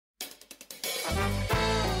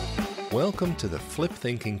Welcome to the Flip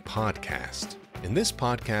Thinking Podcast. In this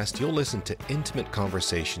podcast, you'll listen to intimate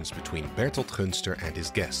conversations between Bertolt Gunster and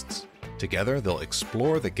his guests. Together, they'll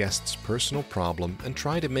explore the guest's personal problem and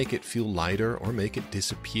try to make it feel lighter or make it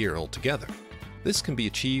disappear altogether. This can be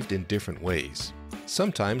achieved in different ways.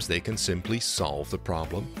 Sometimes they can simply solve the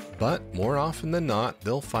problem, but more often than not,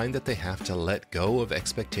 they'll find that they have to let go of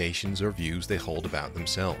expectations or views they hold about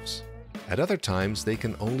themselves. At other times, they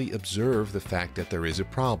can only observe the fact that there is a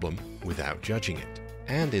problem without judging it.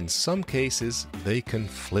 And in some cases, they can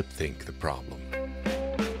flip think the problem.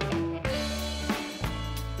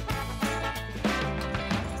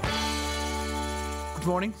 Good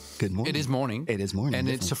morning. Good morning. It is morning. It is morning. And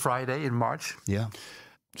definitely. it's a Friday in March. Yeah.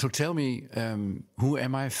 So tell me, who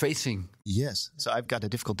am I facing? Yes. So I've got a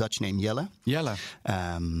difficult Dutch name, Jelle. Jelle.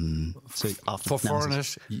 So often For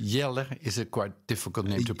foreigners, Jelle is a quite difficult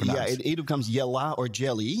name to pronounce. Yeah, it either becomes Jella or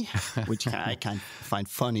jelly, which I kind of find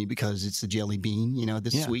funny because it's the jelly bean,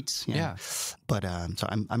 the sweets. Yeah. But so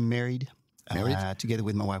I'm married. Together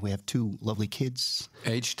with my wife, we have two lovely kids.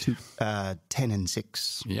 Aged? 10 and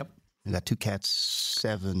 6. Yep. We got 2 cats,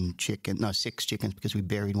 6 chickens because we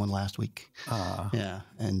buried one last week. Yeah,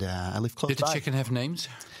 and I live close by. Did the chicken have names?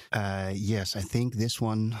 Yes, I think this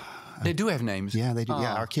one... They do have names? Yeah, they do.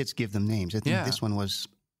 Yeah, our kids give them names. I think this one was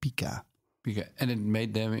Pika. Pika. And it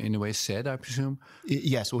made them in a way sad, I presume?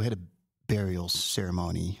 Yes, we had a burial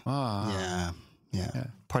ceremony. Yeah.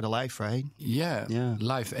 Part of life, right? Yeah.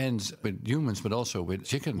 Life ends with humans, but also with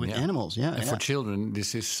chicken. With animals, yeah. And for children,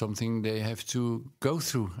 this is something they have to go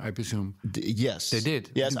through, I presume. Yes. They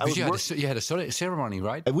did? Yes. You had a ceremony,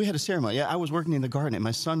 right? We had a ceremony, yeah. I was working in the garden, and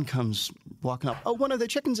my son comes walking up. Oh, one of the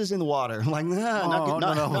chickens is in the water. I'm like, not good.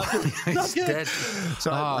 Not good. Dead.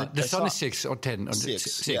 So the son is 6 or 10. Or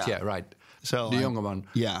 6, yeah, right. So the younger one.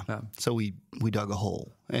 Yeah. So we dug a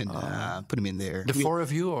hole and put him in there. The 4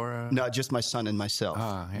 of you, or no, just my son and myself.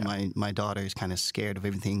 My daughter is kind of scared of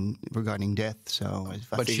everything regarding death. So,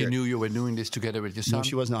 but she knew you were doing this together with your son. No,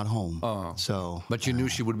 she was not home. But you knew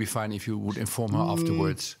she would be fine if you would inform her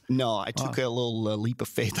afterwards. No, I took a little leap of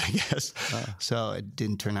faith, I guess. So it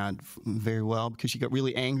didn't turn out very well because she got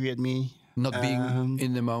really angry at me. Not being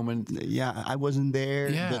in the moment. Yeah, I wasn't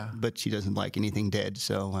there, but she doesn't like anything dead.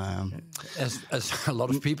 So, as a lot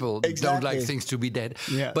of people don't like things to be dead.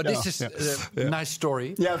 Yeah, but this is a nice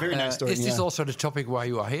story. Yeah, very nice story. Is this also the topic why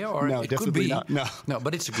you are here, or no, it definitely could be? not. No,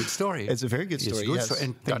 but it's a good story. It's a very good story. It's a good story,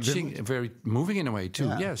 and touching, very moving in a way too.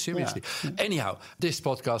 Yeah, seriously. Yeah. Anyhow, this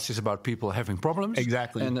podcast is about people having problems.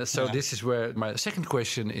 Exactly. And so this is where my second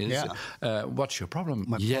question is: what's your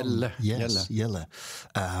problem, Jelle? Yes, Jelle.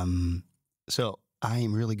 So I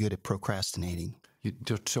am really good at procrastinating. You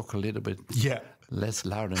just talk a little bit less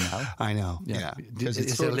louder now. I know. Yeah.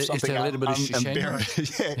 Is there a little bit of shame? Yeah,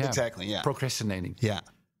 exactly. Yeah. Procrastinating. Yeah.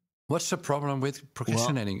 What's the problem with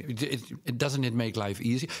procrastinating? It doesn't it make life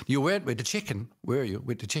easy? You were with the chicken. Were you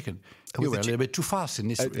with the chicken? You were a little bit too fast in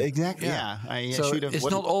this. Exactly. Yeah. I so should have. It's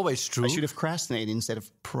not always true. I should have procrastinated instead of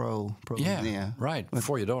pro. Yeah. Right.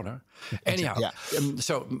 For your daughter. Anyhow,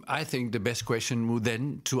 so I think the best question would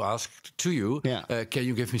then to ask to you: can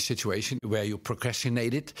you give me a situation where you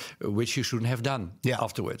procrastinated, which you shouldn't have done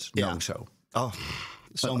afterwards, knowing so? Oh.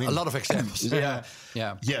 So a lot of examples.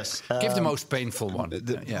 Yes. Give the most painful one.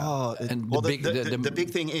 The big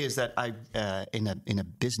thing is that I, in a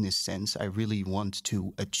business sense, I really want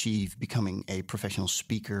to achieve becoming a professional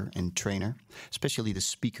speaker and trainer, especially the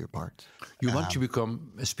speaker part. You want to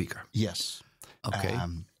become a speaker? Yes. Okay.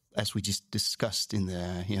 As we just discussed in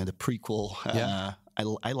the prequel.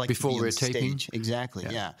 I like before to be we're on taping. Stage. Exactly.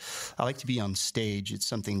 Yeah. I like to be on stage. It's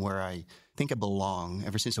something where I think I belong.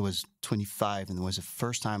 Ever since I was 25, and it was the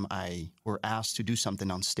first time I were asked to do something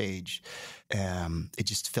on stage, it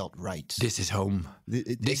just felt right. This is home.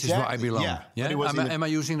 This is where I belong. Yeah. Am I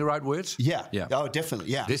using the right words? Yeah. Oh,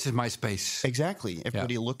 definitely. Yeah. This is my space. Exactly.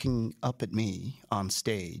 Everybody looking up at me on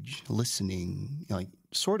stage, listening,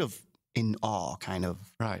 sort of in awe kind of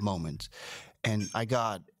moment. And I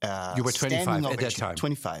got you were 25 at that time.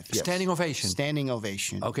 25. Yes. Standing ovation. Standing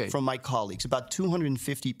ovation. Okay. From my colleagues, about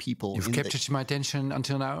 250 people. You've captured my attention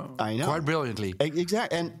until now. I know. Quite brilliantly.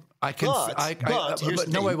 Exactly. And I can.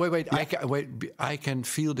 wait. I can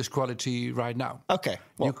feel this quality right now. Okay.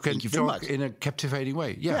 Well, you can talk in a captivating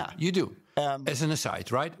way. Yeah. You do. As an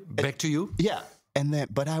aside, right? Back to you. Yeah.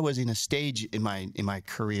 But I was in a stage in my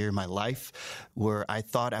career, my life, where I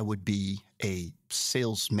thought I would be a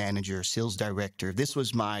sales manager, sales director. This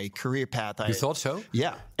was my career path. You thought so?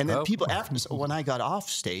 Yeah. And then people when I got off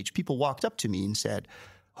stage, people walked up to me and said,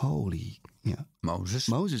 "Holy,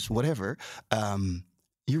 Moses, whatever.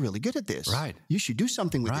 you're really good at this. Right. You should do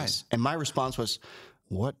something with this. And my response was,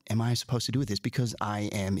 what am I supposed to do with this? Because I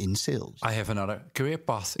am in sales. I have another career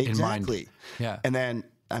path in mind. Exactly. Yeah. And then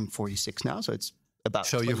I'm 46 now, so it's about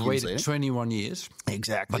So you've waited 21 years.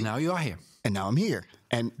 Exactly. But now you are here. And now I'm here.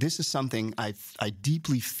 And this is something I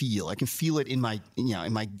deeply feel. I can feel it in my,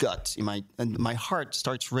 in my gut, and my heart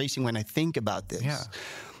starts racing when I think about this. Yeah.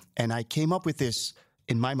 And I came up with this,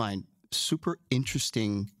 in my mind, super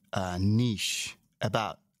interesting niche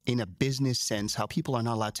about, in a business sense, how people are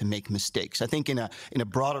not allowed to make mistakes. I think in a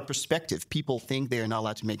broader perspective, people think they are not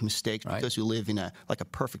allowed to make mistakes because we live in a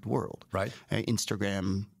perfect world. Right.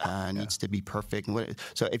 Instagram needs to be perfect.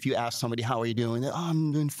 So if you ask somebody, how are you doing? Oh,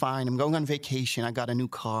 I'm doing fine. I'm going on vacation. I got a new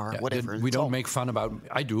car, whatever. We don't make fun about,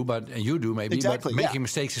 I do, but you do maybe. Exactly, but making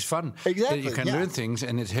mistakes is fun. Exactly. You can learn things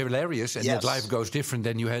and it's hilarious and that life goes different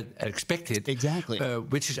than you had expected. Exactly.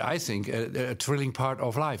 Which is, I think, a thrilling part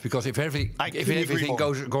of life. Because if everything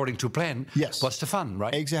goes according to plan, what's the fun,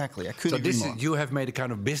 right? Exactly. I couldn't agree more. You have made a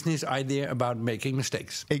kind of business idea about making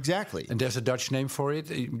mistakes. Exactly. And there's a Dutch name for it.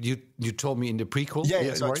 You told me in the prequel.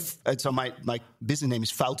 So my business name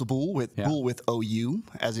is Fouteboel, with boel with OU,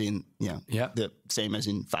 as in the same as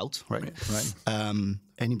in fout, right? Right.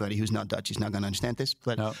 Anybody who's not Dutch is not going to understand this.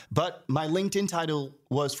 But my LinkedIn title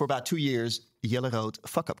was for about 2 years, Jelle Rood,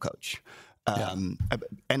 fuck up coach. And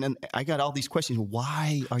then I got all these questions.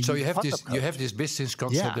 Why are you? So you have this business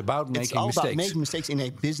concept about making mistakes. It's all about making mistakes in a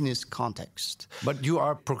business context. But you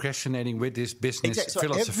are procrastinating with this business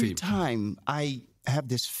philosophy. Every time I have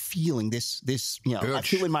this feeling, this urge. I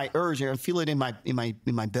feel in my urge, I feel it in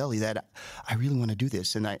my belly that I really want to do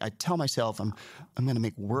this, and I tell myself I'm going to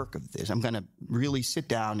make work of this. I'm going to really sit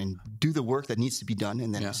down and do the work that needs to be done,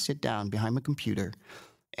 and then I sit down behind my computer,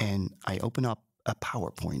 and I open up a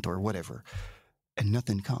PowerPoint or whatever, and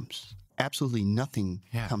nothing comes. Absolutely nothing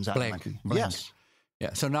comes out of my computer. Yes.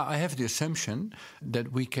 Yeah. So now I have the assumption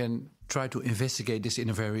that we can try to investigate this in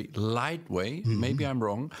a very light way. Mm-hmm. Maybe I'm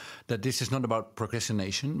wrong, that this is not about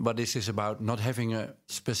procrastination, but this is about not having a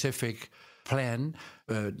specific plan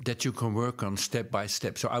that you can work on step by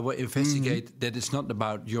step. So I will investigate that it's not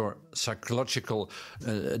about your psychological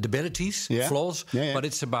debilities, flaws, but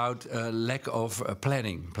it's about lack of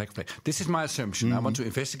planning. This is my assumption. I want to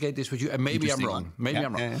investigate this with you, and maybe I'm wrong. Maybe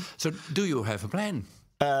I'm wrong. So do you have a plan?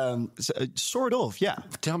 Sort of, yeah.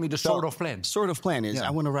 Tell me the sort of plan. Sort of plan is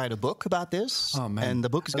I want to write a book about this. Oh, man. And the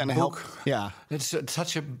book is going to help. Yeah. It's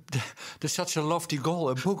such a lofty goal,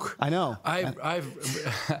 a book. I know. I've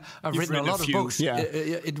written a lot of books. Yeah.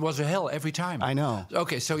 It was a hell every time. I know.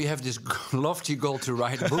 Okay, so you have this lofty goal to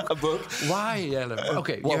write a book. A book. Why, Jelle?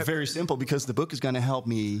 Okay. Well, very simple, because the book is going to help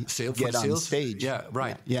me get on stage. Yeah,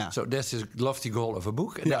 right. Yeah. So that's the lofty goal of a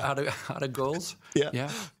book. And the other goals? Yeah.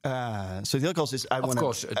 So the other goals is I want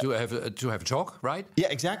to... to have a talk, right? Yeah,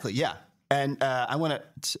 exactly. Yeah, and I want to.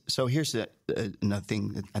 So here's another thing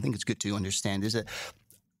that I think it's good to understand is that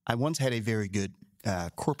I once had a very good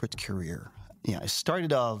corporate career. I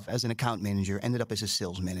started off as an account manager, ended up as a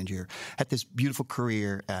sales manager, had this beautiful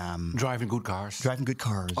career. Driving good cars. Not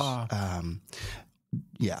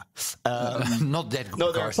that good.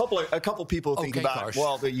 No, cars. There are a couple people think about cars.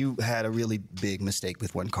 Well, you had a really big mistake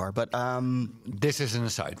with one car, but this is an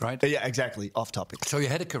aside, right? Yeah, exactly. Off topic. So you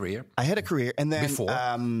had a career. I had a career, and then before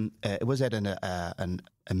it was at an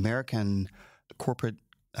American corporate,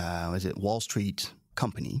 Wall Street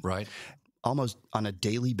company, right? Almost on a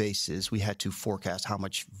daily basis, we had to forecast how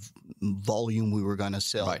much volume we were going to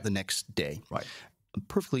sell the next day. Right. A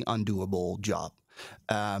perfectly undoable job,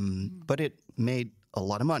 but it made a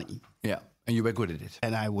lot of money. Yeah, and you were good at it.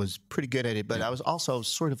 And I was pretty good at it, but I was also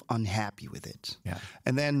sort of unhappy with it. Yeah.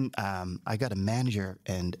 And then I got a manager,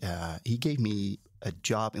 and he gave me a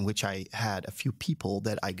job in which I had a few people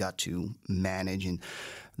that I got to manage. And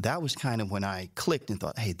that was kind of when I clicked and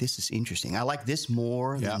thought, hey, this is interesting. I like this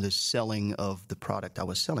more than the selling of the product I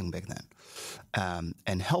was selling back then.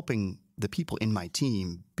 And helping the people in my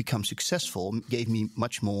team become successful gave me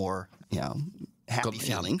much more, happy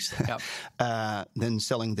feelings than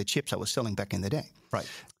selling the chips I was selling back in the day. Right.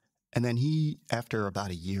 And then after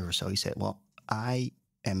about a year or so, he said, well, I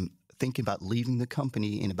am thinking about leaving the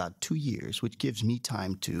company in about 2 years, which gives me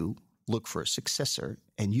time to look for a successor,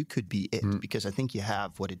 and you could be it because I think you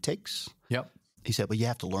have what it takes. Yep. He said, well, you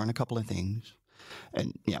have to learn a couple of things.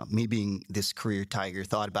 And, me being this career tiger,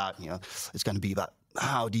 thought about, it's going to be about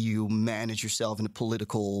how do you manage yourself in a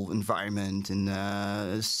political environment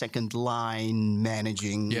and second line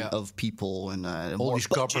managing of people and all these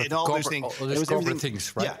corporate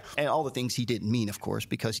things, right? Yeah, and all the things he didn't mean, of course,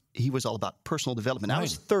 because he was all about personal development. Right. I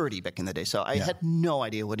was 30 back in the day, so I had no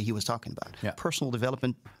idea what he was talking about. Yeah. Personal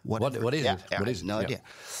development, what is it? What is it? No idea.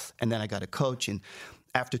 And then I got a coach, and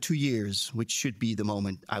after 2 years, which should be the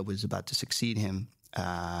moment I was about to succeed him,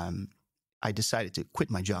 I decided to quit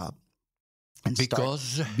my job. And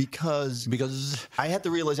because I had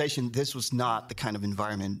the realization this was not the kind of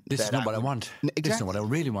environment this is not what I want. Exactly. This is not what I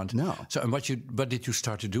really want. No. So, and what did you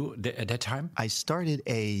start to do at that time? I started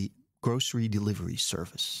a grocery delivery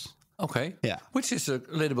service. Okay. Yeah. Which is a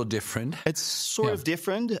little bit different. It's sort of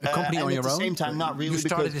different. A company on your own? At the same time, not really. You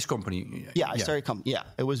started this company? I started a company. Yeah.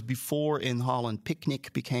 It was before in Holland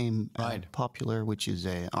Picnic became popular, which is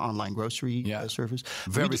an online grocery service.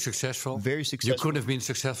 Very successful. Very successful. You could have been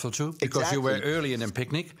successful too, because you were early in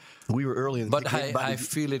Picnic. We were early in Picnic. But I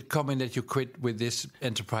feel it coming that you quit with this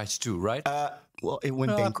enterprise too, right? Well, it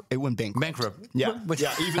went bankrupt. Yeah,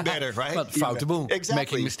 even better, right? But fout de boel. Exactly.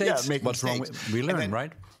 Making mistakes. Yeah, What's wrong? We learn,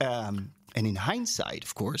 right? And in hindsight,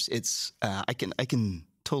 of course, it's I can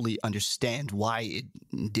totally understand why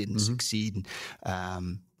it didn't succeed.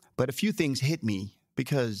 But a few things hit me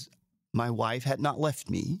because my wife had not left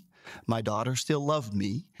me, my daughter still loved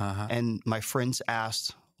me, and my friends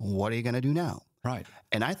asked, "What are you going to do now?" Right.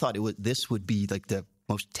 And I thought this would be like the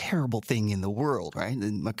most terrible thing in the world, right?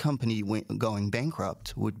 And my company going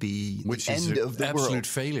bankrupt would be the end of the world. Absolute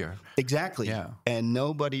failure. Exactly. Yeah. And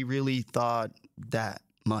nobody really thought that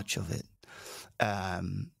much of it.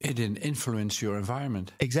 It didn't influence your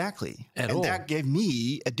environment. Exactly. At all. And that gave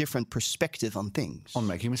me a different perspective on things. On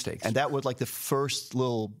making mistakes. And that was like the first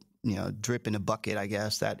little drip in a bucket, I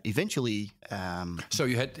guess, that eventually... So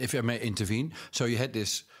you had, if I may intervene, so you had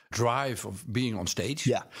this drive of being on stage.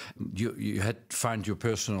 Yeah. You had to find your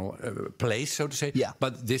personal place, so to say. Yeah.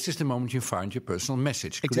 But this is the moment you find your personal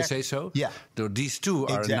message. Could I say so? Yeah. So these two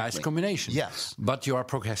are a nice combination. Yes. But you are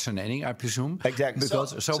procrastinating, I presume. Exactly.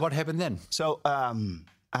 So what happened then? So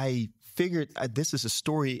I figured this is a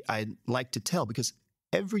story I'd like to tell because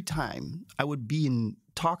every time I would be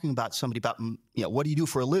talking about somebody about what do you do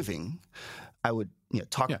for a living, I would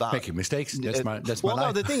talk about making mistakes. That's my life.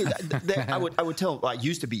 No, the thing is, I would tell. I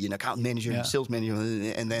used to be an account manager, sales manager,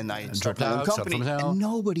 and then I started my own company. And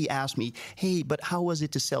nobody asked me, "Hey, but how was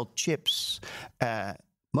it to sell chips?"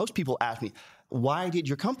 Most people ask me, "Why did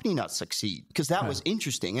your company not succeed?" Because that was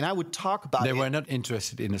interesting, and I would talk about. They were not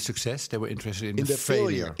interested in the success; they were interested in the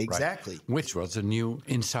failure. Exactly, right? Which was a new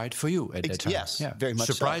insight for you at that time. Yes, very much.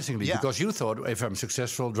 Surprisingly, because you thought, if I'm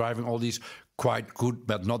successful driving all these quite good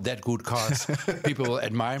but not that good cars, people will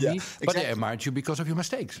admire me. But they admired you because of your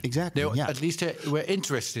mistakes. Exactly. At least they were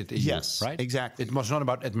interested in you, right? Exactly. It was not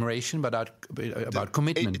about admiration, but about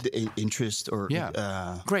commitment, interest, or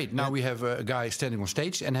Great. Now we have a guy standing on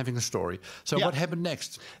stage and having a story. So what happened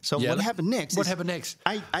next? So what happened next? What happened next?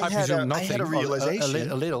 I had a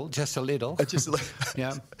realization. A little. Just a little.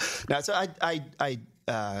 Yeah. Now, so I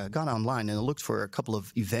got online and I looked for a couple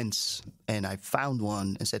of events, and I found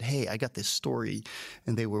one and said, "Hey, I got this story,"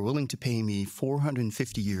 and they were willing to pay me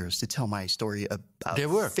 450 years to tell my story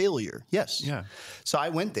about failure. Yes. Yeah. So I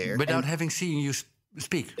went there without having seen you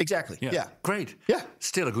speak. Exactly. Yeah. Great. Yeah.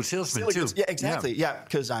 Still a good salesman too. Yeah. Exactly. Yeah.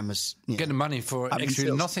 Because I'm getting money for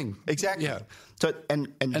actually nothing. Exactly. Yeah. So and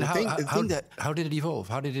how did it evolve?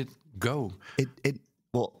 How did it go?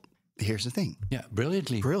 Well. Here's the thing. Yeah,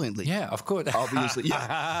 brilliantly. Yeah, of course. Obviously,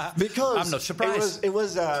 yeah. Because I'm not surprised. It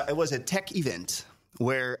was a tech event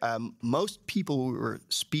where most people who were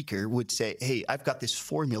speaker would say, "Hey, I've got this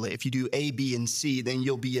formula. If you do A, B, and C, then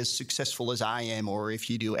you'll be as successful as I am. Or if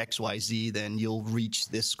you do X, Y, Z, then you'll reach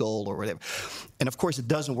this goal or whatever." And of course, it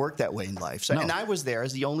doesn't work that way in life. So, and I was there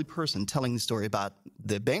as the only person telling the story about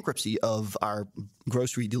the bankruptcy of our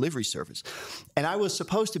grocery delivery service. And I was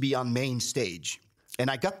supposed to be on main stage. And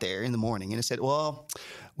I got there in the morning, and I said, "Well,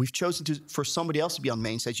 we've chosen for somebody else to be on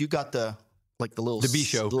main stage. You got the B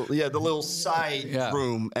show, the little side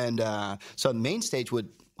room." And so the main stage would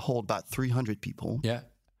hold about 300 people. Yeah.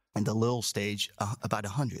 And the little stage, about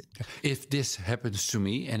 100. If this happens to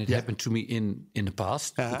me, and it happened to me in the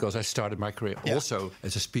past, because I started my career also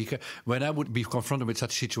as a speaker, when I would be confronted with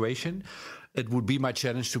such a situation, it would be my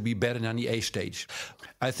challenge to be better than the A stage.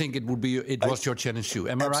 I think it was your challenge too.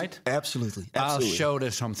 Am I right? Absolutely. I'll show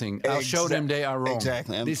them something. I'll show them they are wrong.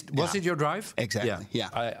 Exactly. Was it your drive? Exactly. Yeah.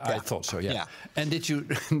 I thought so. Yeah. And did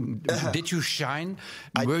you shine?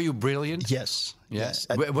 Were you brilliant? Yes. Yes.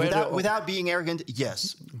 Without being arrogant,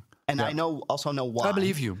 yes. And I also know why. I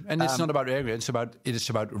believe you. And it's not about arrogance, it is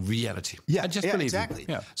about reality. Yeah, I just believe exactly.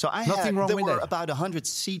 you. Yeah. So there were that. about 100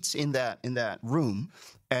 seats in that room,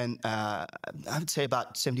 and I would say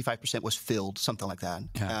about 75% was filled, something like that.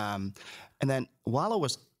 Yeah. And then while I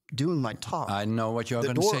was doing my talk, I know what you're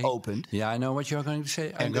going to say. The door opened. Yeah, I know what you're going to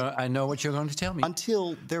say. I know what you're going to tell me.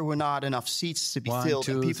 Until there were not enough seats to be filled.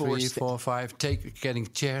 1, 2, 3, 4, 5. Getting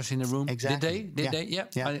chairs in the room. Exactly. Did they? Yeah.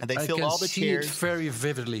 And they filled all the chairs. I can see it very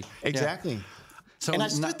vividly. Exactly. Yeah. So and I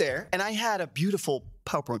stood there, and I had a beautiful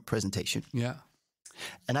PowerPoint presentation. Yeah.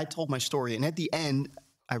 And I told my story, and at the end,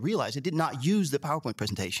 I realized I did not use the PowerPoint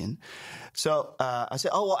presentation. So I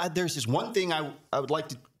said, there's this one thing I would like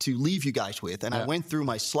to leave you guys with. And I went through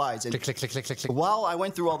my slides. And click. While I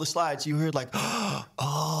went through all the slides, you heard like,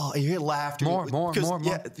 you hear laughter. More.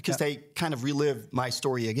 Because they kind of relived my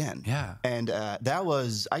story again. Yeah. And that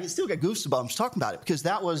was, I still get goosebumps talking about it, because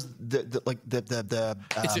that was by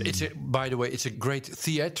the way, it's a great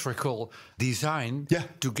theatrical design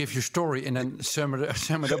to give your story and then sum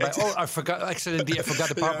it up by, I forgot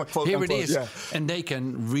the PowerPoint. Here it is. Yeah. And they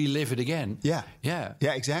can relive it again. Yeah. Yeah.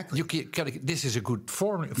 Yeah, exactly. This is a good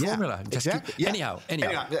formula. Exactly. Anyhow,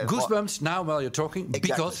 goosebumps now while you're talking,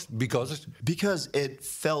 because it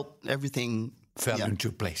felt everything fell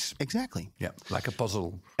into place. Exactly. Yeah, like a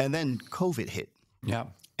puzzle. And then COVID hit. Yeah.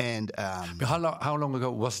 And how long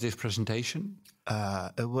ago was this presentation?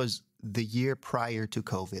 It was the year prior to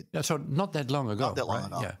COVID. Yeah, so not that long ago. Not that long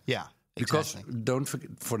ago. Yeah. Because don't forget,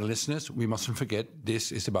 for the listeners, we mustn't forget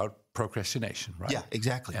this is about procrastination, right? Yeah,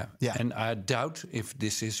 exactly. Yeah. And I doubt if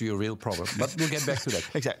this is your real problem, but we'll get back to that.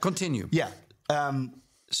 Exactly. Continue. Yeah.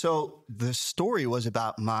 So the story was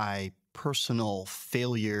about my personal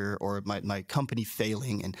failure or my company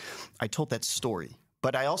failing, and I told that story.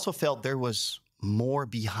 But I also felt there was more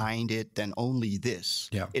behind it than only this.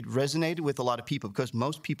 Yeah. It resonated with a lot of people, because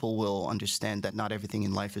most people will understand that not everything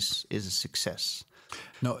in life is a success.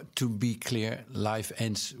 No, to be clear, life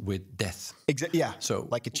ends with death. Exactly. Yeah. So,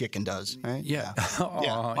 like a chicken does, right? Yeah.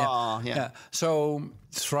 Yeah. So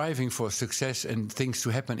striving for success and things to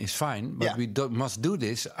happen is fine, but we must do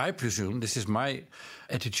this. I presume this is my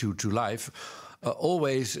attitude to life.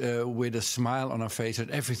 Always with a smile on our face that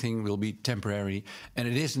everything will be temporary, and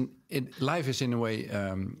it isn't. Life is in a way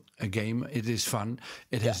a game. It is fun.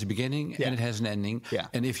 It has a beginning and it has an ending. Yeah.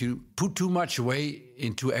 And if you put too much weight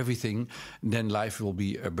into everything, then life will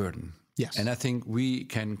be a burden. Yes. And I think we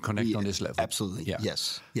can connect on this level. Absolutely. Yeah.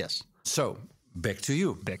 Yes. So back to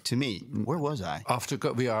you. Back to me. Where was I?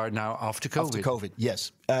 We are now after COVID. After COVID.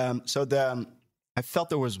 Yes. I felt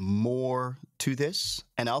there was more to this,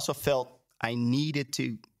 and I also felt I needed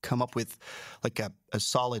to come up with like a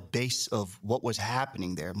solid base of what was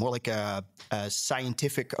happening there, more like a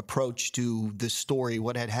scientific approach to the story,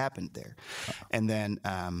 what had happened there. And then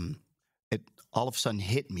it all of a sudden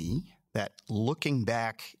hit me that looking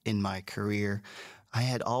back in my career, I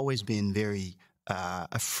had always been very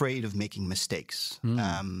afraid of making mistakes.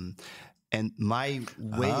 And my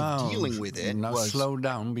way of dealing with it was... slow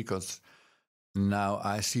down, because now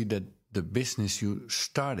I see that the business you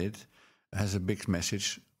started has a big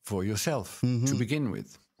message for yourself to begin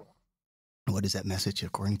with. What is that message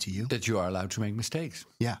according to you? That you are allowed to make mistakes.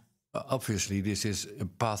 Yeah. Obviously, this is a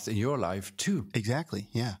path in your life too. Exactly.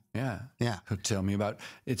 Yeah. So tell me about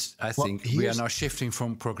it. I think we are now shifting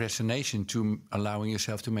from procrastination to allowing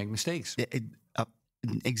yourself to make mistakes.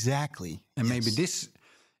 Exactly. And maybe this,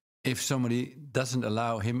 if somebody doesn't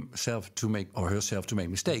allow himself to make or herself to make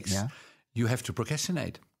mistakes, you have to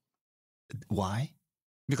procrastinate. Why?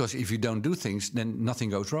 Because if you don't do things, then nothing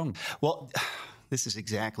goes wrong. Well, this is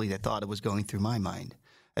exactly the thought that was going through my mind.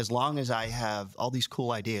 As long as I have all these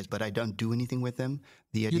cool ideas, but I don't do anything with them,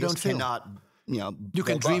 the ideas cannot, You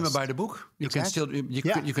can dream about a book. You can still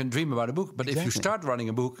you can dream about a book, but if you start running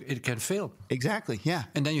a book, it can fail. Exactly. Yeah.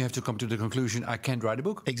 And then you have to come to the conclusion: I can't write a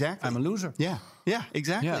book. Exactly. I'm a loser. Yeah. Yeah.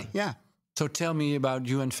 Exactly. Yeah. So tell me about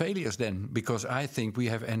you and failures then, because I think we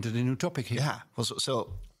have entered a new topic here. Yeah. Well,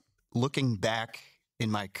 so looking back in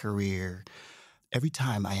my career, every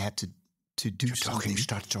time I had to do something.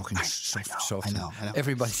 Start talking soft. I know.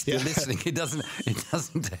 Everybody's still listening. It doesn't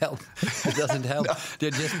help. It doesn't help. No. They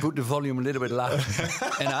just put the volume a little bit louder,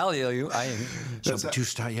 and I'll hear you. So to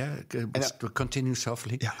start, continue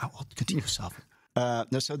softly. Yeah, I'll continue softly.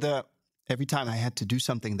 Every time I had to do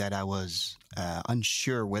something that I was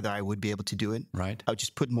unsure whether I would be able to do it, right, I would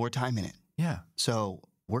just put more time in it. Yeah. So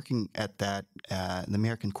working at the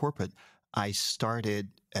American corporate, I started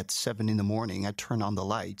at 7 a.m. I turned on the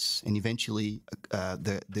lights, and eventually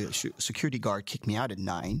the security guard kicked me out at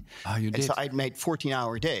 9. Oh, you did? So I'd made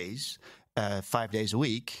 14-hour days, 5 days a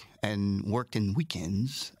week, and worked in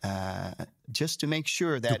weekends just to make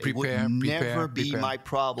sure that it would never be my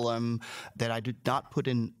problem, that I did not put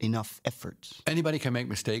in enough effort. Anybody can make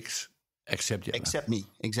mistakes. Except me,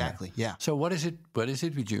 exactly. Yeah. So what is it? What is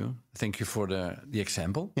it with you? Thank you for the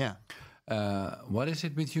example. Yeah. What is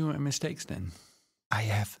it with you and mistakes then? I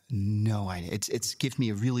have no idea. It's gives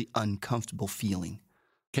me a really uncomfortable feeling.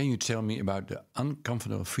 Can you tell me about the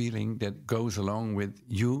uncomfortable feeling that goes along with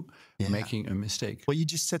you making a mistake? Well, you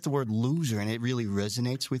just said the word loser, and it really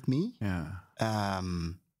resonates with me. Yeah.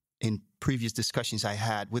 In previous discussions I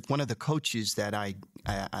had with one of the coaches that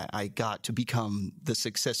I got to become the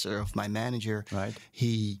successor of my manager, right?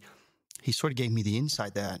 He sort of gave me the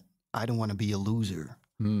insight that I don't want to be a loser,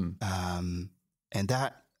 and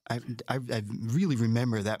that I really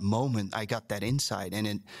remember that moment. I got that insight,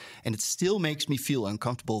 and it still makes me feel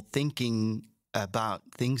uncomfortable thinking about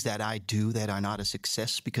things that I do that are not a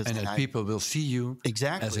success, because that people will see you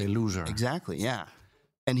as a loser. Exactly, yeah.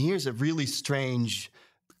 And here's a really strange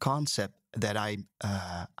concept that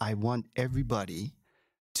I want everybody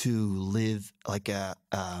to live like a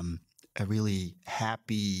really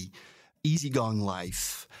happy, easygoing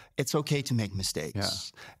life. It's okay to make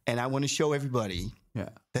mistakes, and I want to show everybody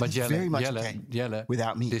that it's very much okay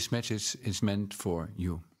without me. This message is meant for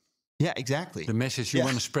you. Yeah, exactly. The message you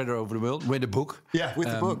want to spread over the world with the book. Yeah, with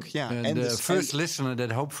the book. Yeah, and the first listener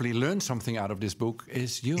that hopefully learns something out of this book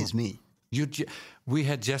is you. Is me. We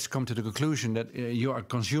had just come to the conclusion that you are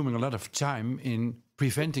consuming a lot of time in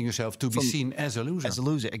preventing yourself to be seen as a loser. As a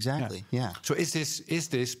loser, exactly. Yeah. So is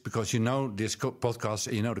this because you know this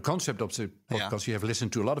podcast, you know the concept of the podcast, you have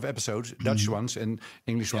listened to a lot of episodes, Dutch ones and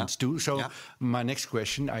English ones too. So my next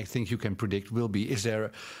question, I think you can predict, will be: is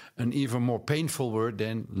there an even more painful word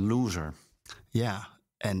than loser? Yeah.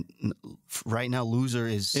 And right now, loser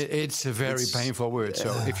is... It's a very painful word.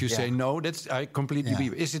 So if you say no, I completely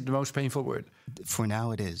agree. Is it the most painful word? For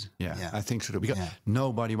now, it is. Yeah. I think so. Because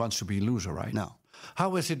nobody wants to be a loser, right? No.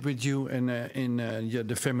 How is it with you and in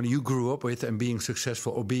the family you grew up with, and being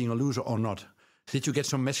successful or being a loser or not? Did you get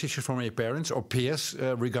some messages from your parents or peers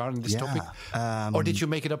regarding this topic? Or did you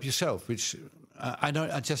make it up yourself, which...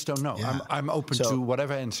 I just don't know. Yeah. I'm open to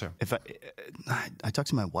whatever answer. If I talked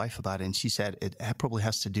to my wife about it, and she said it probably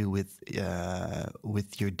has to do with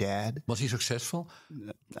your dad. Was he successful?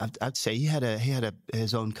 I'd say he had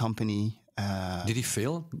his own company. Did he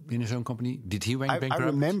fail in his own company? Did he went bankrupt? I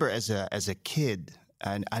remember as a kid,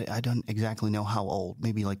 and I don't exactly know how old.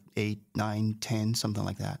 Maybe like 8, 9, 10, something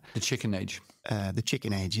like that. The chicken age. The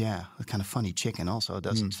chicken age, yeah. A kind of funny chicken. Also, it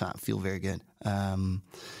doesn't feel very good.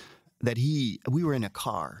 That we were in a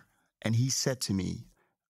car, and he said to me,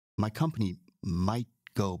 my company might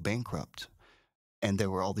go bankrupt. And there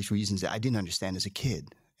were all these reasons that I didn't understand as a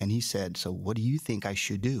kid. And he said, so what do you think I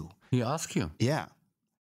should do? He asked you? Yeah.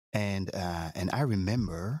 And I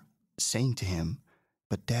remember saying to him,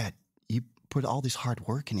 but Dad, you put all this hard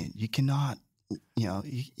work in it. You cannot,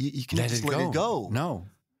 you cannot just let it go. No.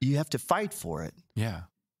 You have to fight for it. Yeah.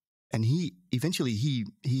 And he eventually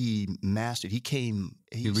mastered. He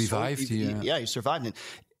revived. He survived, and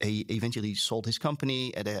he eventually sold his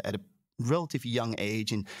company at a relatively young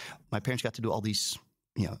age. And my parents got to do all these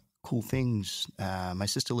cool things. My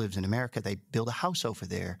sister lives in America. They built a house over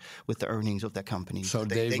there with the earnings of that company. So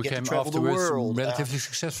they became get to travel the world. Relatively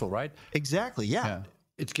successful, right? Exactly. Yeah.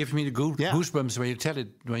 It gives me the goosebumps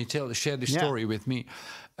when you share the story with me.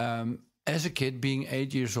 As a kid, being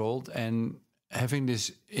 8 years old and having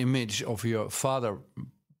this image of your father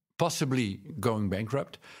possibly going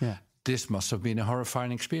bankrupt, this must have been a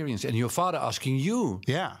horrifying experience. And your father asking you,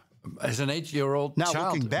 as an 8-year-old now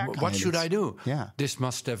child, looking back what should I do? Yeah. This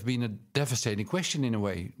must have been a devastating question in a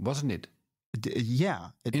way, wasn't it?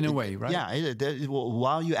 In a way, right? Yeah.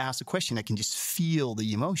 While you ask the question, I can just feel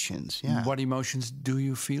the emotions. Yeah. What emotions do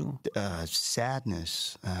you feel?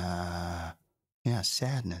 Sadness.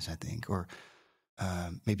 Sadness, I think. Or...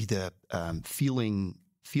 maybe the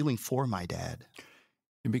feeling for my dad.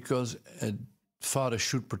 Because a father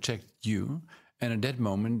should protect you, and at that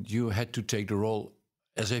moment you had to take the role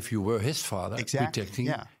as if you were his father,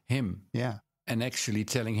 protecting him. Yeah. And actually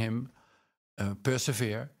telling him,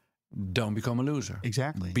 persevere, don't become a loser.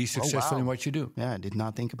 Exactly. Be successful in what you do. Yeah, I did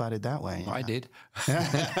not think about it that way. I did.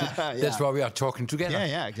 That's why we are talking together.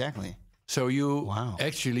 Yeah, exactly. So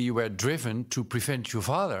you were driven to prevent your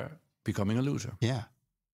father becoming a loser. Yeah,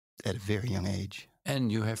 at a very young age.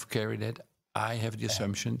 And you have carried it, I have the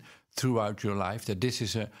assumption, throughout your life, that this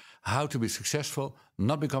is how to be successful,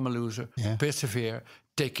 not become a loser, persevere,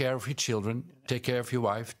 take care of your children, take care of your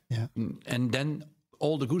wife, and then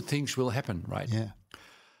all the good things will happen, right? Yeah.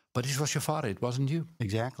 But this was your father, it wasn't you.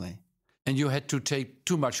 Exactly. And you had to take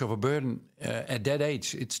too much of a burden at that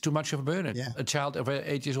age. It's too much of a burden. Yeah. A child of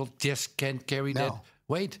 8 years old just can't carry that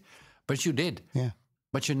weight. But you did. Yeah.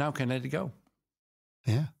 But you now can let it go.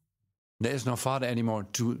 Yeah. There is no father anymore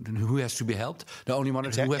who has to be helped. The only one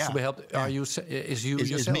who has to be helped is you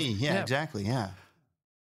yourself. Is me. Yeah, exactly. Yeah.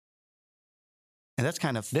 And that's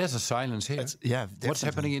kind of... There's a silence here. Definitely. What's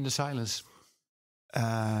happening in the silence?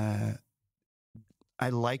 I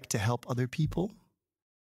like to help other people.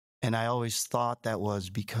 And I always thought that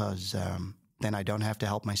was because then I don't have to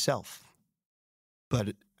help myself.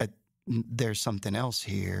 But there's something else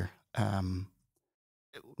here.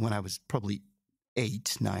 When I was probably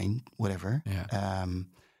 8, 9, whatever,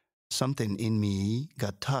 something in me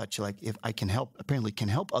got touched. Like, if I can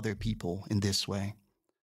help other people in this way.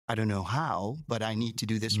 I don't know how, but I need to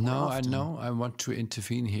do this more often. I know. I want to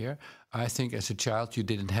intervene here. I think as a child, you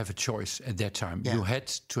didn't have a choice at that time. Yeah. You had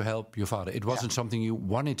to help your father. It wasn't something you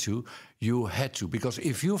wanted to. You had to. Because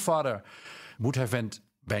if your father would have went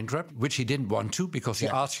bankrupt, which he didn't want to, because he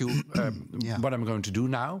asked you what I'm going to do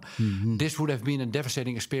now, this would have been a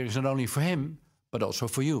devastating experience, not only for him, but also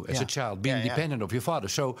for you as a child, being dependent of your father.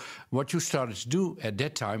 So what you started to do at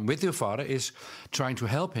that time with your father is trying to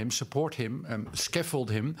help him, support him,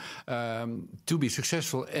 scaffold him to be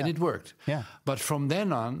successful, and it worked. Yeah. But from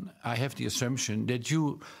then on, I have the assumption that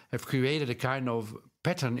you have created a kind of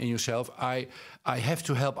pattern in yourself. I have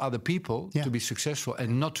to help other people to be successful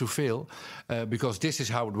and not to fail, because this is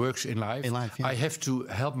how it works in life. I have to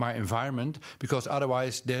help my environment, because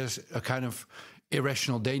otherwise there's a kind of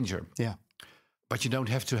irrational danger. Yeah. But you don't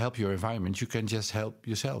have to help your environment. You can just help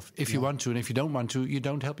yourself. If you want to, and if you don't want to, you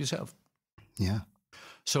don't help yourself. Yeah.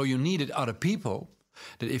 So you needed other people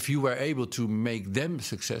that if you were able to make them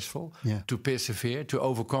successful, to persevere, to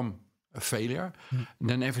overcome a failure,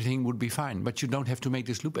 then everything would be fine. But you don't have to make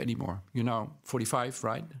this loop anymore. You're now 45,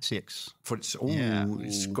 right? 6.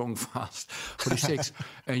 It's going fast. 46.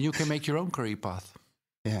 And you can make your own career path.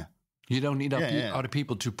 Yeah. You don't need other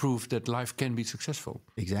people to prove that life can be successful.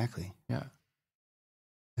 Exactly. Yeah.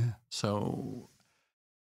 Yeah. So,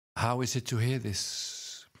 how is it to hear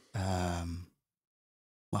this?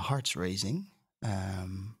 My heart's racing,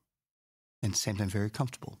 and at the same time very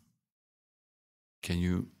comfortable. Can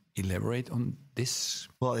you elaborate on this?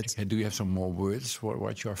 Well, do you have some more words for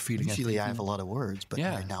what you are feeling? Usually I have a lot of words, but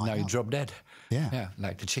right now you drop dead. Yeah,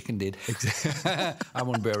 like the chicken did. I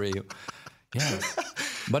won't bury you. Yeah,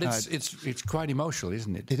 but it's quite emotional,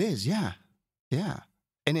 isn't it? It is. Yeah,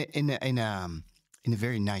 in a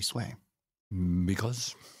very nice way.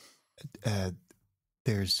 Because?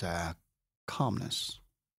 There's calmness.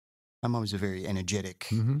 I'm always a very energetic,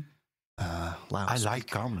 loud I like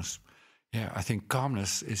calmness. Yeah, I think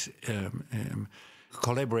calmness is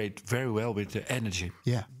collaborate very well with the energy.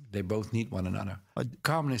 Yeah. They both need one another.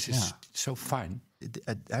 Calmness is so fine.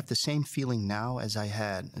 I have the same feeling now as I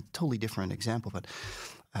had, a totally different example, but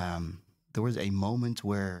there was a moment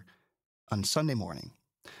where on Sunday morning,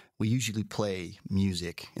 we usually play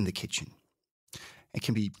music in the kitchen. It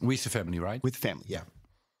can be... With the family, right? With family, yeah.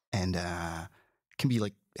 And it can be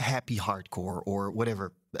like happy hardcore or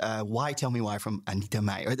whatever. Why Tell Me Why from Anita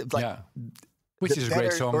Meijer. Which is a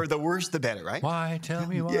great song. Or the worse, the better, right? Why Tell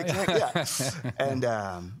Me Why? Yeah, exactly,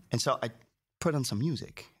 and so I put on some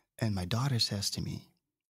music. And my daughter says to me,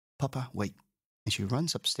 Papa, wait. And she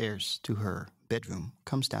runs upstairs to her bedroom,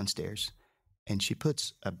 comes downstairs, and she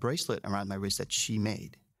puts a bracelet around my wrist that she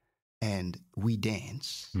made. And we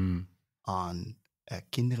dance on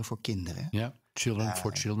Kinderen voor Kinderen. Yeah, Children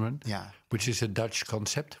for Children. Yeah. Which is a Dutch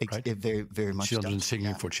concept, right? Very, very much Children Dutch,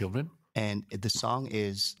 singing for children. And the song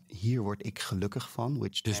is Hier word ik gelukkig van,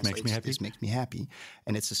 which This makes me happy. This makes me happy.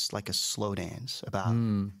 And it's just like a slow dance about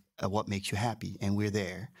what makes you happy. And we're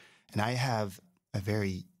there. And I have a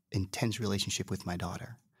very intense relationship with my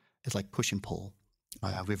daughter. It's like push and pull.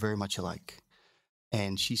 We're very much alike.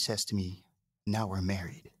 And she says to me, now we're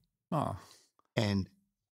married. Oh. And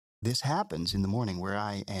this happens in the morning where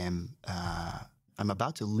I am, I'm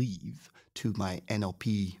about to leave to my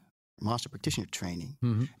NLP Master Practitioner training,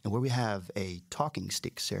 and where we have a talking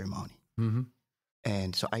stick ceremony.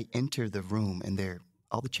 And so I enter the room, and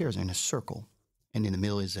all the chairs are in a circle, and in the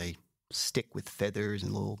middle is a stick with feathers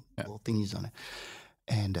and little thingies on it.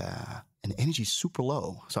 And the energy is super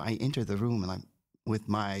low. So I enter the room, and I'm with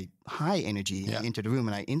my high energy. I enter the room,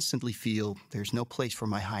 and I instantly feel there's no place for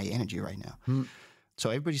my high energy right now. So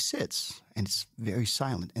everybody sits, and it's very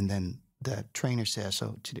silent. And then the trainer says,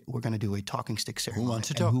 so today we're going to do a talking stick ceremony. Who wants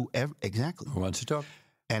to talk? Exactly. Who wants to talk?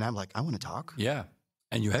 And I'm like, I want to talk. Yeah.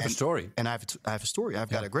 And you have a story. And I have a story. I've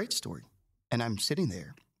got a great story. And I'm sitting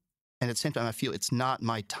there. And at the same time, I feel it's not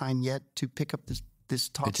my time yet to pick up this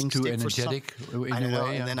talking it's too stick energetic for some, in I don't a know,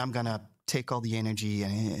 way. and then I'm gonna take all the energy,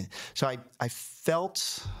 and so I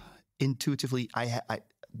felt intuitively I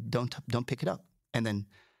don't pick it up, and then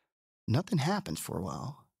nothing happened for a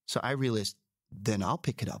while. So I realized then I'll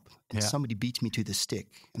pick it up, and somebody beats me to the stick,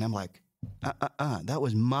 and I'm like, that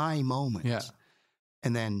was my moment. Yeah.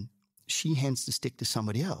 And then she hands the stick to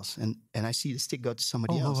somebody else, and I see the stick go to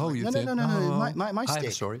somebody else. Oh, like, you no, think? my I stick. have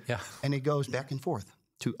a story, yeah. And it goes back and forth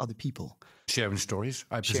to other people. Sharing stories,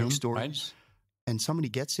 I presume. Sharing stories. Right? And somebody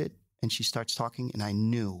gets it, and she starts talking, and I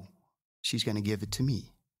knew she's going to give it to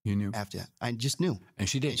me. You knew? After that. I just knew. And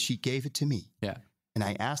she did? And she gave it to me. Yeah. And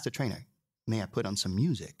I asked the trainer, may I put on some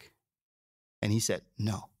music? And he said,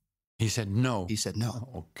 no. He said no? He said no.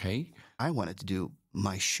 Oh, okay. I wanted to do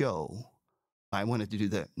my show. I wanted to do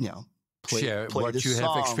the, share play what the you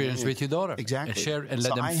song. have experienced with your daughter. Exactly. And share and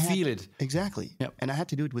let them feel it. Exactly. Yep. And I had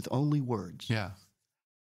to do it with only words. Yeah.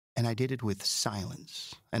 And I did it with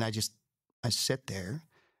silence. And I sat there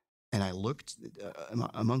and I looked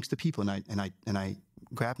amongst the people, and I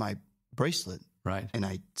grabbed my bracelet. Right. And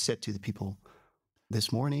I said to the people,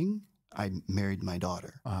 this morning I married my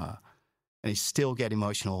daughter. And I still get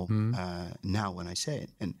emotional now when I say it.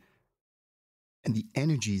 And the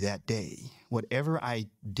energy that day, whatever I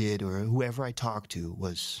did or whoever I talked to,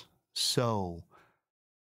 was so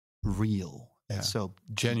real and so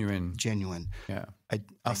genuine. Yeah.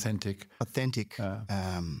 Authentic.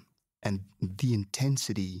 And the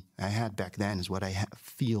intensity I had back then is what I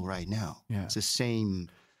feel right now. Yeah. It's the same.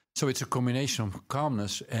 So it's a combination of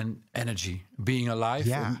calmness and energy, being alive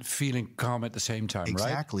and feeling calm at the same time, right?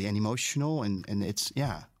 Exactly, and emotional, and it's,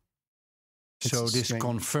 So this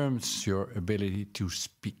confirms your ability to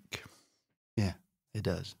speak. Yeah, it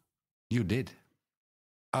does. You did.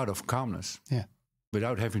 Out of calmness. Yeah.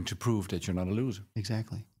 Without having to prove that you're not a loser.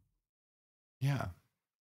 Exactly. Yeah.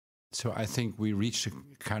 So I think we reached a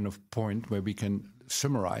kind of point where we can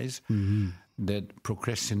summarize that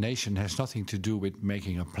procrastination has nothing to do with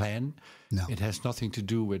making a plan. No. It has nothing to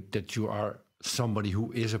do with that you are somebody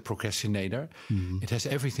who is a procrastinator. It has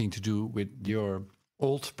everything to do with your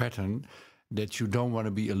old pattern that you don't want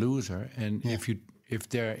to be a loser. And if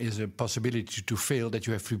there is a possibility to fail, that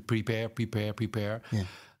you have to prepare. Yeah.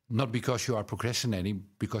 Not because you are procrastinating,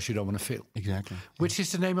 because you don't want to fail. Exactly. Which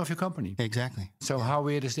is the name of your company. Exactly. So how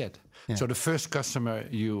weird is that? Yeah. So the first customer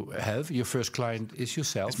you have, your first client is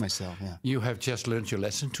yourself. It's myself, yeah. You have just learned your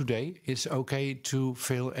lesson today. It's okay to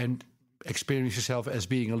fail and experience yourself as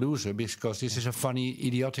being a loser, because this is a funny,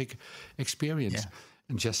 idiotic experience. Yeah.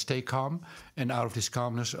 And just stay calm. And out of this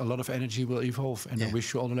calmness, a lot of energy will evolve. And I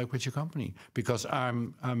wish you all the luck with your company. Because I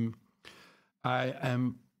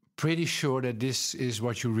am pretty sure that this is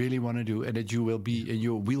what you really want to do, and that you will be in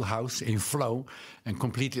your wheelhouse, in flow, and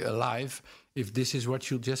completely alive if this is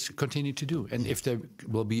what you'll just continue to do. And if there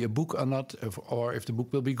will be a book or not, or if the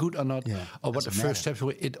book will be good or not, or what the first steps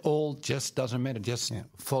will, it all just doesn't matter. Just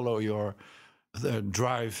follow your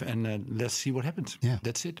drive, and let's see what happens. Yeah.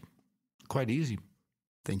 That's it. Quite easy.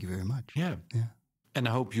 Thank you very much. Yeah. And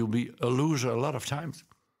I hope you'll be a loser a lot of times.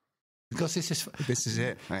 Because this is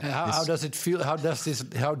it. Right? How does it feel? How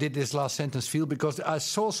did this last sentence feel? Because I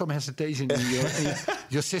saw some hesitation in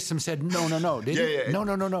your system said no. No.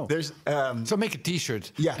 There's so make a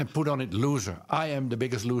T-shirt and put on it loser. I am the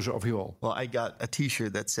biggest loser of you all. Well, I got a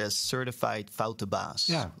T-shirt that says certified foutenbaas.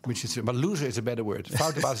 Yeah, but loser is a better word.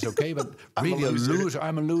 Foutenbaas is okay, but really a loser.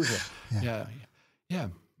 I'm a loser. Yeah.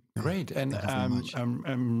 Great, and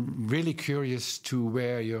I'm really curious to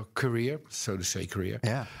where your career, so to say,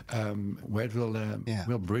 where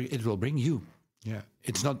it will bring you. Yeah,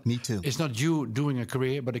 it's not me too. It's not you doing a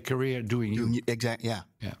career, but a career doing you. Exactly.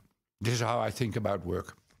 Yeah. This is how I think about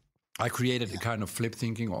work. I created a kind of flip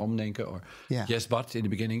thinking or Omdenken or yes, but in the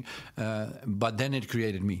beginning, but then it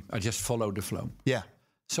created me. I just followed the flow. Yeah.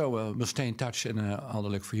 So we'll stay in touch, and all the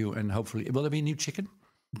luck for you. And hopefully, will there be a new chicken?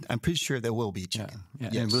 I'm pretty sure there will be chicken. Yeah.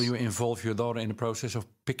 Yes. And will you involve your daughter in the process of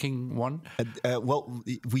picking one? Well,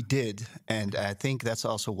 we did. And I think that's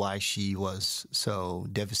also why she was so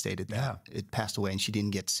devastated that it passed away and she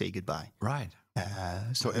didn't get to say goodbye. Right.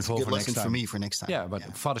 So it's a good lesson for me for next time. Yeah, but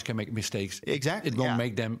fathers can make mistakes. Exactly. It won't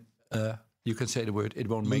make them... you can say the word. It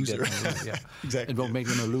won't make them. Exactly. It won't make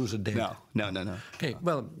them a loser. No. Okay.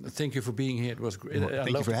 Well, thank you for being here. It was great.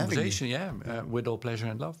 Thank you for having me. Yeah, with all pleasure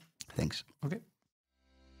and love. Thanks. Okay.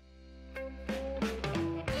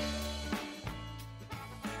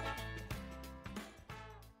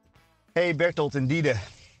 Hey, Bertolt and Diede.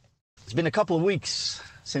 It's been a couple of weeks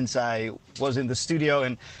since I was in the studio,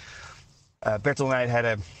 and Bertolt and I had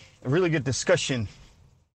a really good discussion.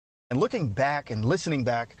 And looking back and listening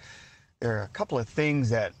back, there are a couple of things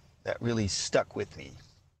that that really stuck with me.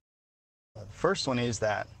 The first one is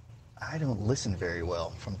that I don't listen very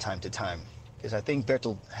well from time to time, because I think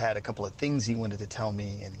Bertolt had a couple of things he wanted to tell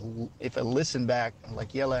me, and if I listen back, I'm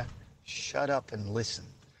like, Jelle, shut up and listen.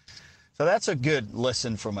 So that's a good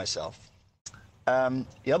lesson for myself.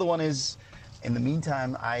 The other one is, in the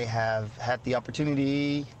meantime, I have had the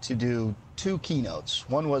opportunity to do 2 keynotes.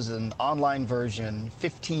 One was an online version,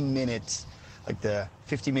 15 minutes, like the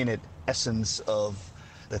 50-minute essence of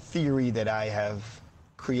the theory that I have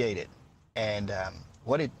created. And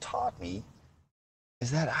what it taught me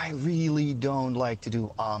is that I really don't like to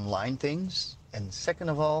do online things. And second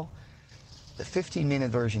of all, the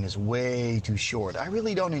 15-minute version is way too short. I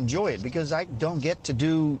really don't enjoy it because I don't get to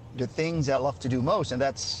do the things I love to do most, and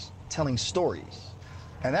that's telling stories.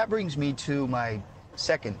 And that brings me to my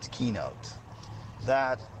second keynote.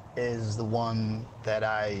 That is the one that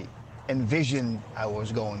I envisioned I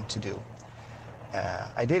was going to do.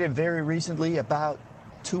 I did it very recently, about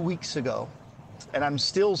 2 weeks ago, and I'm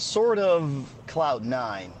still sort of cloud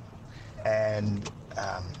 9, and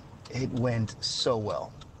it went so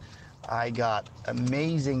well. I got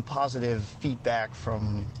amazing positive feedback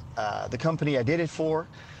from the company I did it for,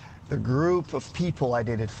 the group of people I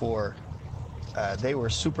did it for. They were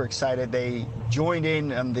super excited. They joined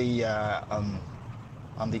in on the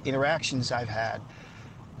interactions I've had.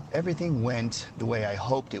 Everything went the way I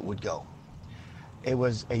hoped it would go. It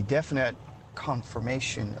was a definite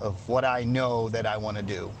confirmation of what I know that I want to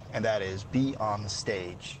do, and that is be on the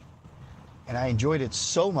stage. And I enjoyed it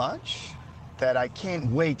so much that I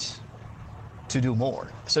can't wait to do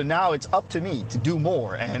more. So now it's up to me to do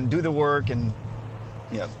more and do the work and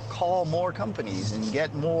call more companies and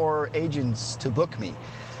get more agents to book me.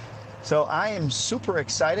 So I am super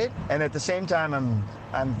excited, and at the same time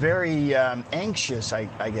I'm very anxious,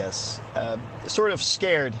 I guess, sort of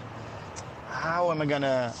scared. How am I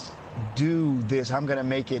gonna do this? How am I gonna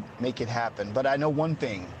make it happen? But I know one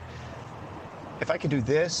thing: if I can do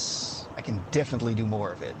this, I can definitely do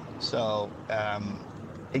more of it. So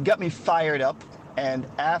it got me fired up. And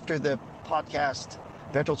after the podcast,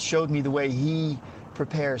 Bertolt showed me the way he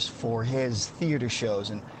prepares for his theater shows,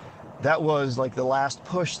 and that was like the last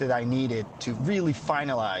push that I needed to really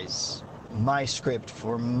finalize my script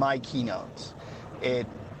for my keynote. It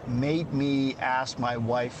made me ask my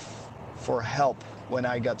wife for help when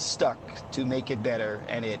I got stuck to make it better,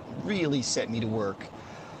 and it really set me to work,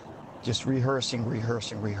 just rehearsing,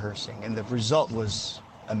 and the result was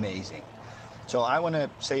amazing. So I want to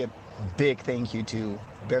say a big thank you to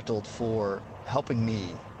Bertolt for helping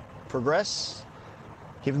me progress,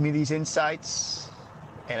 giving me these insights,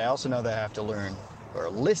 and I also know that I have to learn or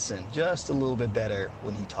listen just a little bit better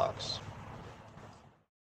when he talks.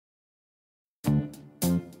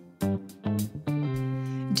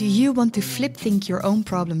 Do you want to flip think your own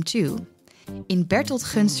problem too? In Bertolt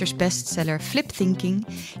Gunster's bestseller Flip Thinking,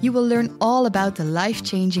 you will learn all about the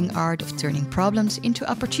life-changing art of turning problems into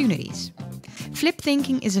opportunities. Flip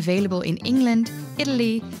Thinking is available in England,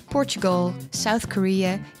 Italy, Portugal, South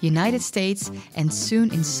Korea, United States, and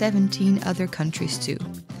soon in 17 other countries too.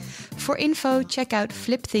 For info, check out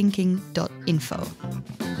flipthinking.info.